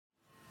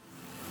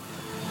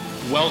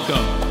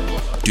Welcome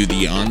to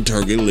the On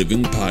Target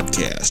Living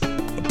Podcast,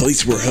 a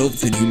place where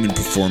health and human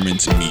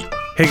performance meet.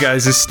 Hey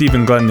guys, this is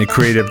Stephen Glenn, the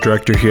creative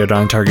director here at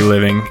On Target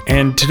Living,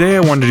 and today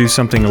I wanted to do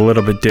something a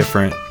little bit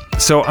different.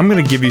 So I'm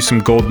going to give you some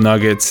gold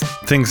nuggets,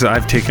 things that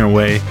I've taken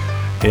away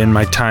in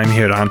my time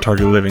here at On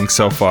Target Living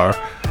so far.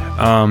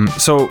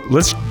 So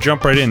let's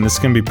jump right in. This is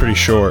going to be pretty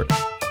short.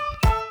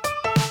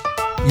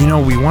 You know,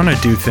 we want to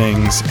do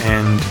things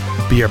and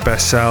be our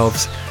best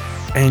selves.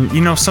 And,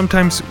 you know,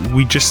 sometimes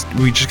we just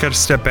got to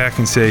step back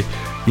and say,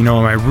 you know,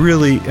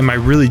 am I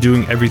really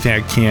doing everything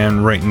I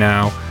can right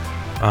now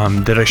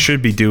that I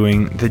should be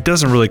doing that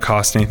doesn't really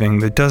cost anything,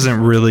 that doesn't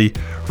really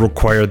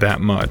require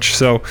that much?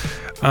 So,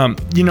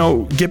 you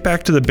know, get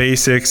back to the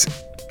basics.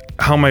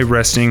 How am I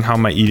resting? How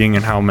am I eating?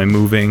 And how am I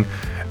moving?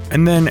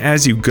 And then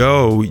as you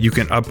go, you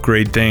can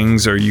upgrade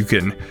things or you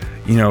can,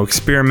 you know,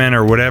 experiment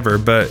or whatever.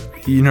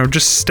 But, you know,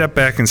 just step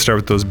back and start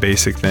with those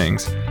basic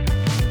things.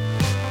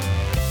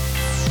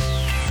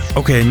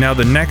 Okay, now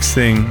the next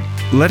thing,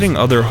 letting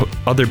other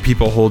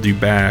people hold you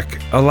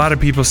back. A lot of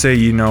people say,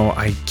 you know,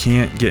 I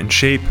can't get in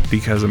shape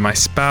because of my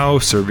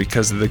spouse or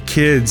because of the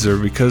kids or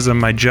because of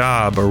my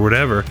job or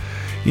whatever.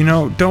 You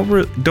know,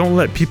 don't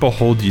let people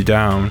hold you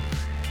down.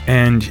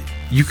 And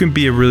you can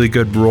be a really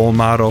good role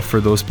model for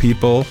those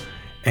people.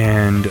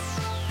 And,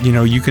 you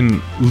know, you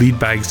can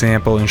lead by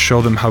example and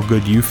show them how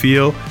good you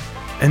feel.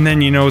 And then,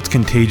 you know, it's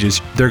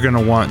contagious. They're going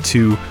to want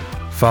to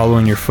follow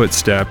in your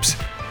footsteps.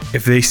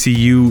 If they see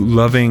you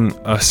loving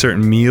a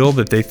certain meal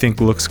that they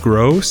think looks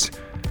gross,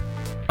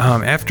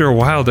 after a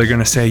while, they're going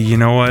to say, you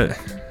know what,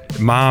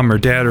 mom or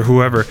dad or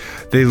whoever,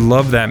 they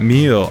love that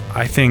meal.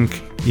 I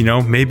think, you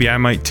know, maybe I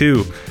might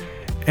too.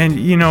 And,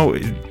 you know,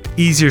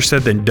 easier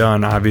said than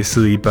done,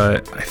 obviously,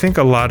 but I think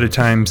a lot of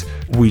times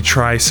we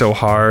try so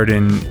hard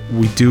and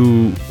we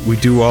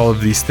do all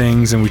of these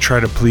things and we try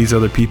to please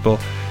other people.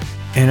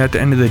 And at the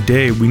end of the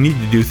day, we need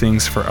to do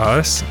things for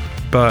us.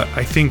 But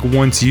I think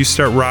once you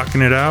start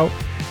rocking it out,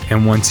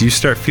 and once you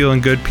start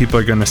feeling good, people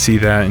are going to see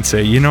that and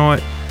say, you know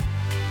what,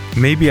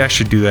 maybe I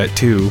should do that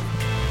too.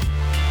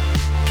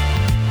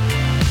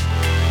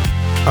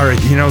 All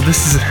right, you know,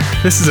 this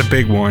is a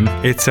big one.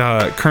 It's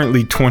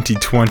currently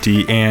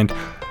 2020, and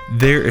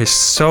there is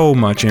so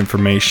much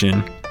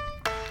information.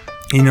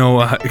 You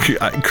know,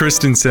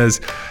 Kristen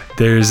says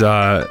there's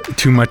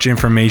too much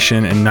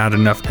information and not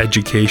enough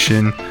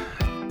education,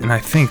 and I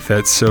think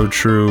that's so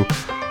true.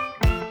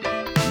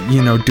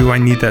 You know, do I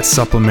need that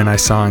supplement I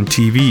saw on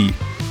TV?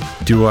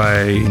 Do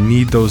I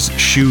need those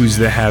shoes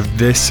that have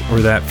this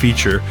or that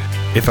feature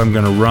if I'm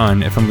going to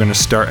run, if I'm going to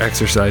start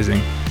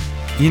exercising?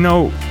 You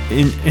know,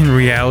 in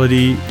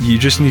reality, you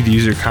just need to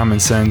use your common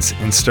sense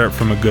and start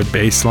from a good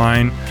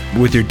baseline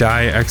with your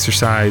diet,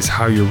 exercise,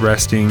 how you're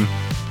resting.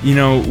 You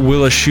know,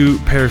 will a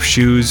pair of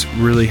shoes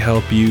really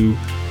help you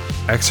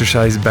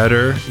exercise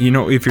better? You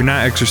know, if you're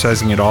not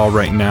exercising at all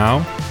right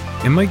now,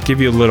 it might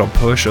give you a little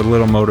push, a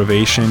little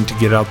motivation to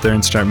get out there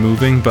and start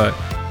moving, but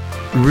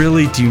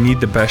really, do you need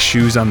the best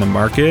shoes on the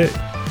market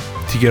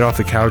to get off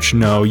the couch?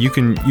 No, you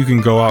can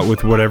go out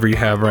with whatever you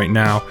have right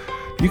now.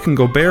 You can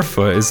go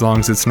barefoot as long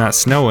as it's not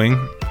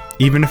snowing,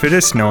 even if it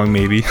is snowing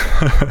maybe.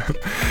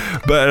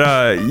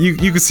 But you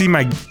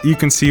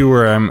can see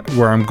where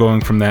I'm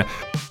going from that.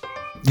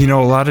 You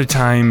know, a lot of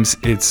times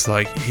it's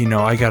like, you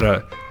know, I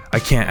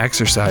can't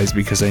exercise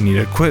because I need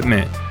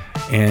equipment.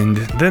 And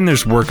then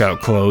there's workout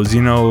clothes,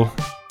 you know,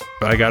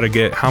 I got to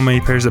get how many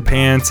pairs of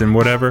pants and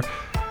whatever.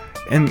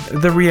 And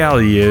the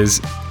reality is,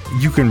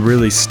 you can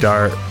really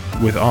start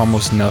with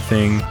almost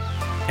nothing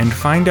and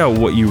find out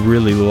what you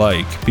really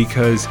like,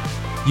 because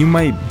you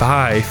might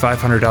buy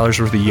 $500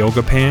 worth of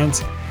yoga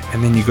pants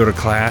and then you go to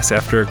class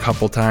after a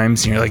couple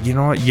times and you're like, you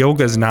know what,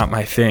 yoga's not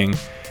my thing.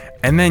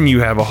 And then you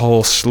have a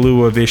whole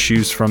slew of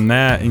issues from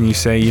that and you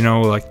say, you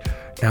know, like,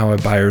 now I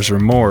have buyer's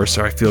remorse,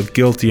 or I feel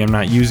guilty I'm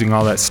not using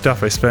all that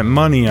stuff I spent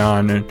money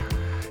on, and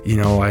you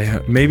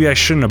know, maybe I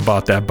shouldn't have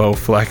bought that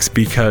Bowflex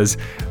because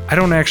I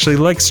don't actually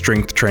like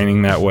strength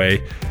training that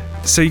way.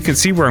 So you can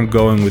see where I'm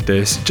going with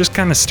this. Just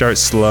kind of start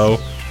slow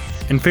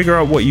and figure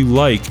out what you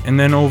like, and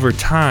then over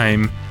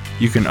time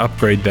you can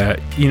upgrade that.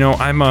 You know,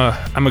 I'm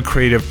a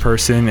creative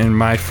person and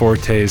my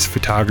forte is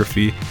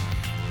photography,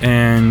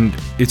 and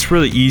it's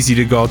really easy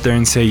to go out there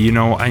and say, you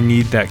know, I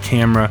need that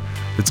camera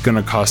that's going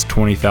to cost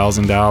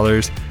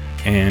 $20,000,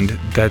 and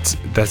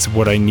that's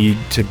what I need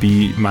to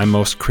be my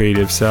most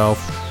creative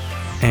self.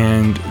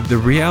 And the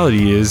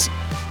reality is,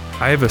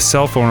 I have a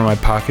cell phone in my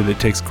pocket that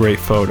takes great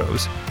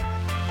photos.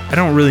 I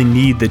don't really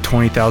need the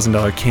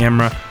 $20,000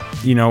 camera.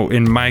 You know,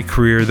 in my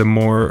career, the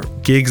more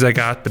gigs I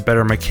got, the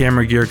better my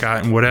camera gear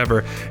got and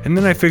whatever. And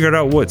then I figured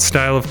out what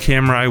style of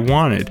camera I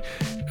wanted.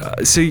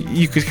 So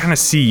you could kind of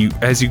see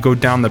as you go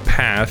down the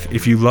path,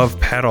 if you love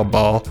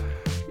paddleball,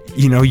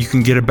 you know, you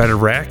can get a better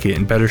racket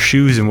and better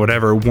shoes and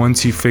whatever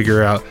once you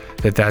figure out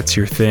that that's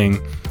your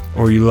thing,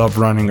 or you love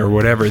running or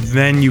whatever,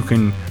 then you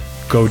can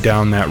go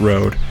down that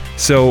road.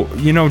 So,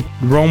 you know,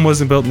 Rome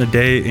wasn't built in a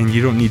day, and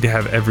you don't need to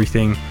have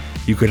everything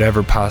you could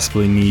ever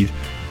possibly need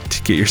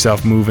to get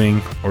yourself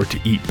moving or to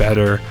eat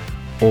better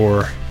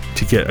or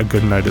to get a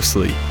good night of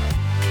sleep.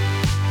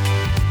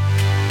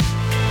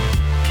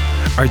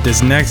 All right,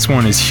 this next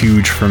one is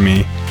huge for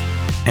me,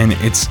 and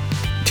it's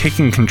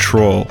taking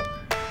control.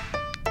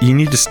 You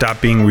need to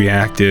stop being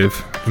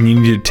reactive, and you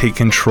need to take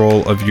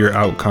control of your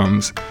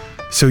outcomes.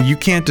 So you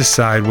can't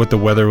decide what the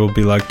weather will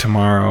be like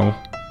tomorrow,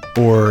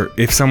 or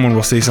if someone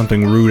will say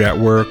something rude at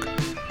work,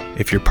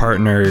 if your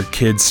partner or your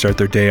kids start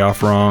their day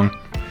off wrong.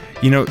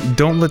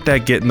 Don't let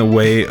that get in the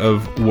way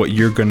of what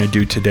you're going to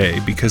do today,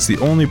 because the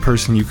only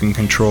person you can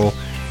control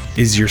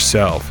is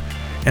yourself.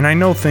 And I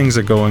know things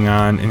are going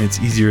on and it's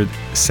easier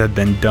said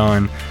than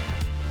done,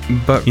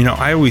 but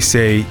I always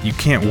say you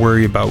can't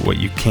worry about what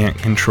you can't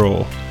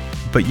control,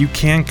 but you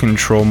can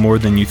control more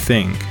than you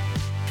think.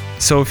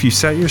 So if you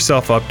set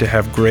yourself up to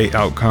have great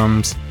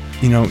outcomes,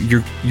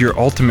 you're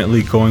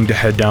ultimately going to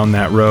head down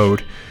that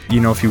road.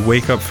 If you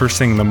wake up first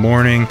thing in the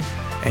morning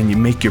and you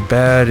make your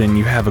bed and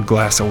you have a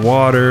glass of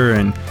water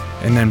and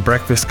then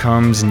breakfast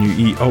comes and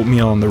you eat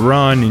oatmeal on the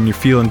run and you're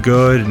feeling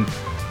good, and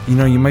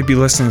you might be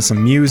listening to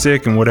some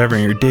music and whatever,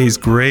 and your day's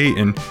great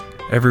and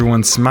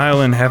everyone's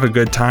smiling, have a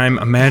good time.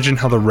 Imagine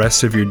how the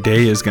rest of your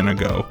day is going to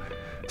go.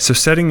 So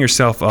setting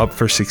yourself up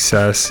for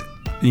success,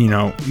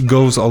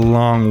 goes a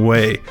long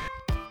way.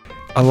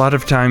 A lot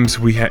of times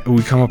we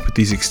come up with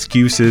these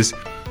excuses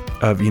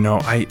of,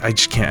 I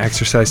just can't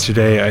exercise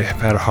today. I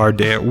have had a hard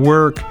day at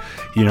work.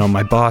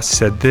 My boss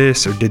said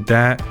this or did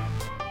that.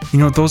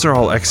 Those are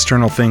all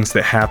external things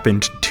that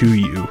happened to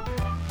you.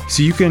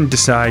 So you can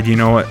decide,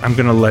 I'm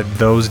going to let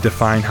those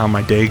define how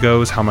my day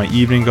goes, how my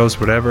evening goes,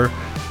 whatever.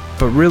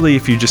 But really,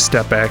 if you just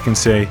step back and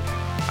say,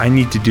 I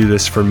need to do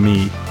this for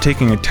me,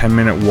 taking a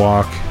 10-minute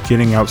walk,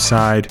 getting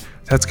outside,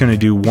 that's going to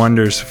do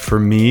wonders for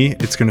me.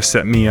 It's going to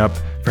set me up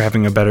for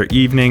having a better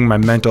evening. My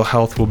mental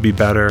health will be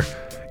better.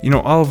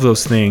 All of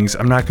those things.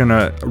 I'm not going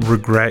to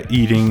regret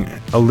eating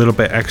a little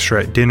bit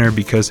extra at dinner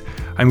because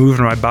I moved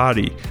my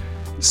body.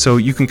 So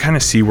you can kind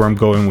of see where I'm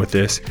going with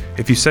this.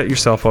 If you set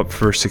yourself up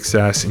for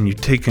success and you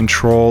take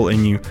control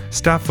and you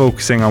stop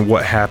focusing on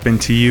what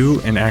happened to you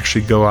and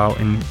actually go out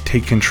and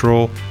take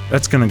control,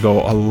 that's going to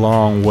go a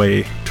long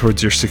way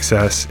towards your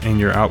success and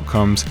your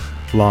outcomes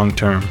long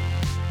term.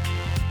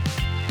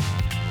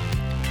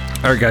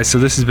 All right, guys, so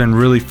this has been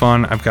really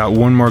fun. I've got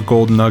one more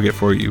gold nugget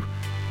for you.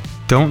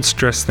 Don't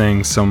stress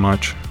things so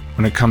much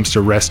when it comes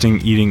to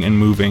resting, eating, and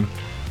moving.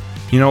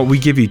 We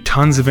give you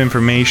tons of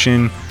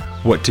information,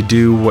 what to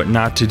do, what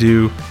not to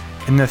do.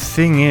 And the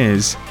thing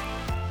is,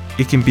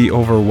 it can be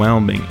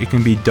overwhelming. It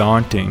can be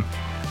daunting.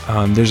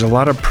 There's a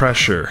lot of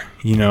pressure.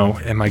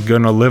 Am I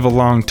going to live a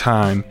long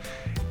time?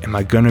 Am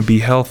I going to be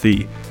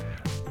healthy?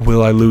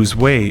 Will I lose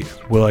weight?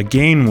 Will I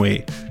gain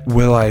weight?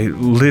 Will I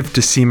live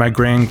to see my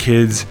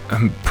grandkids'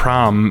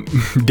 prom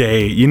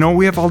day?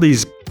 We have all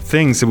these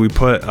things that we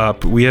put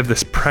up. We have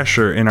this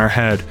pressure in our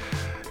head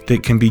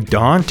that can be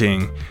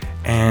daunting.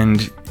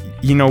 And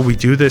we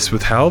do this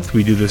with health,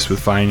 we do this with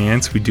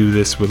finance, we do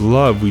this with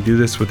love, we do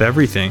this with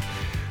everything.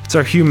 It's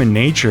our human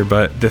nature,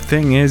 but the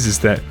thing is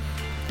that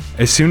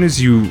as soon as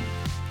you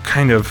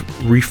kind of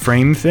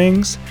reframe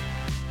things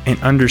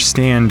and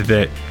understand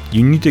that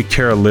you need to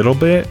care a little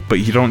bit, but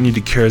you don't need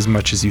to care as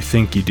much as you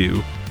think you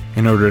do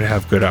in order to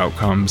have good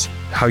outcomes.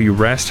 How you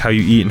rest, how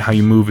you eat, and how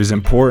you move is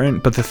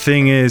important, but the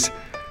thing is,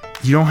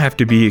 you don't have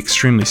to be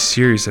extremely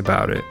serious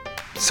about it.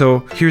 So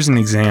here's an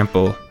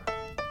example.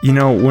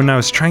 When I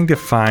was trying to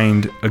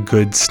find a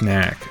good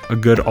snack, a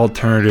good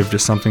alternative to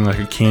something like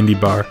a candy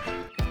bar,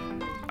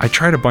 I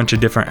tried a bunch of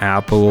different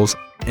apples,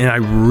 and I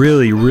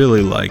really,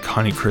 really like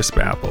Honeycrisp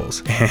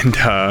apples. And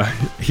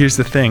here's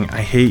the thing,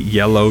 I hate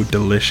yellow,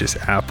 delicious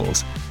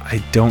apples.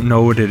 I don't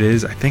know what it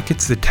is. I think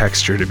it's the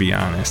texture, to be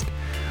honest.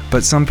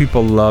 But some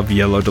people love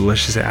yellow,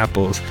 delicious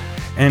apples.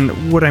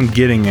 And what I'm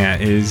getting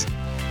at is,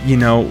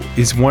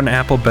 is one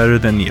apple better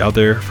than the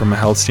other from a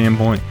health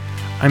standpoint?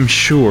 I'm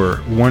sure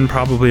one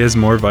probably has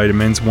more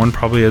vitamins, one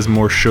probably has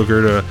more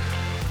sugar to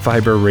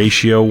fiber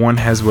ratio, one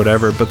has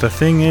whatever. But the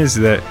thing is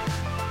that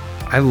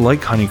I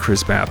like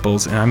Honeycrisp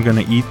apples, and I'm going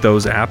to eat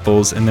those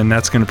apples, and then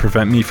that's going to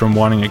prevent me from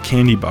wanting a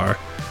candy bar.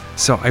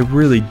 So I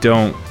really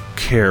don't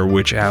care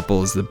which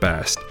apple is the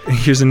best.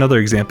 Here's another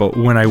example.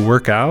 When I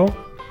work out,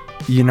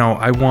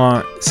 I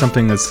want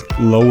something that's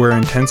lower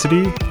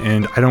intensity,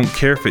 and I don't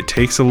care if it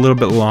takes a little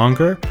bit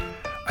longer.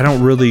 I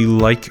don't really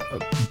like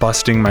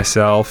busting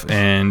myself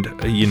and,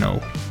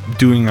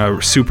 doing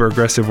a super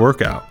aggressive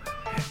workout.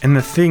 And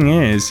the thing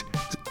is,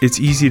 it's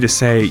easy to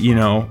say,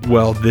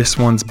 this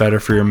one's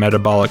better for your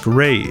metabolic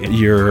rate,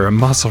 your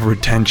muscle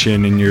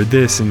retention, and your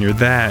this and your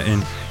that,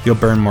 and you'll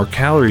burn more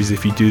calories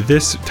if you do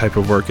this type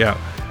of workout.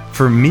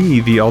 For me,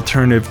 the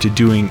alternative to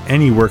doing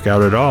any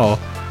workout at all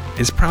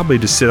is probably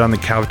to sit on the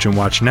couch and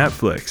watch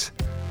Netflix.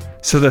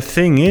 So the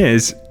thing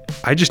is,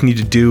 I just need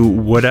to do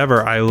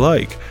whatever I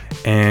like.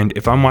 And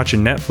if I'm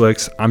watching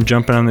Netflix, I'm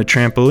jumping on the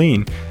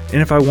trampoline.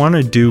 And if I want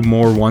to do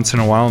more once in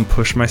a while and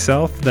push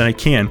myself, then I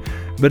can.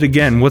 But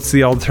again, what's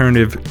the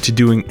alternative to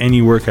doing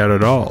any workout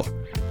at all?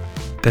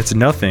 That's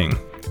nothing.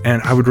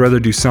 And I would rather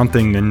do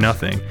something than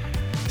nothing.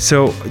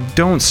 So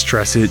don't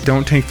stress it.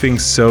 Don't take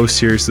things so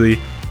seriously.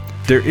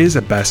 There is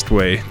a best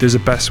way. There's a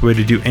best way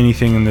to do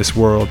anything in this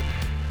world.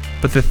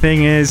 But the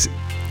thing is,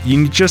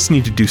 you just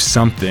need to do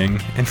something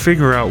and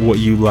figure out what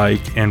you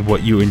like and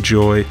what you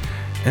enjoy,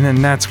 and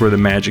then that's where the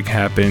magic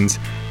happens.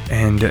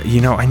 And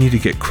I need to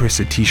get Chris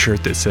a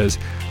t-shirt that says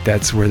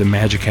that's where the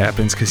magic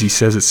happens, because he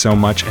says it so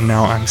much and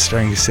now I'm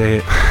starting to say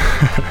it.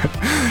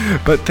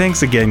 But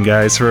thanks again,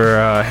 guys, for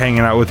hanging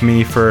out with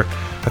me for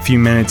a few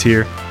minutes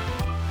here,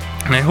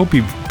 and I hope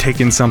you've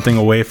taken something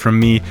away from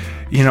me.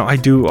 I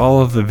do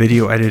all of the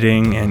video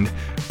editing and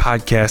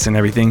podcasts and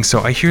everything, so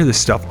I hear this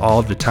stuff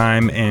all the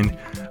time, and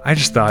I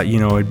just thought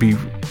it'd be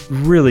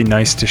really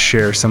nice to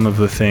share some of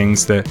the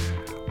things that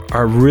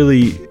are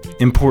really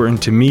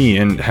important to me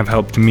and have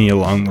helped me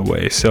along the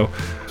way. So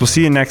we'll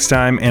see you next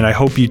time, and I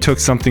hope you took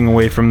something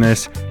away from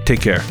this. Take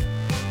care.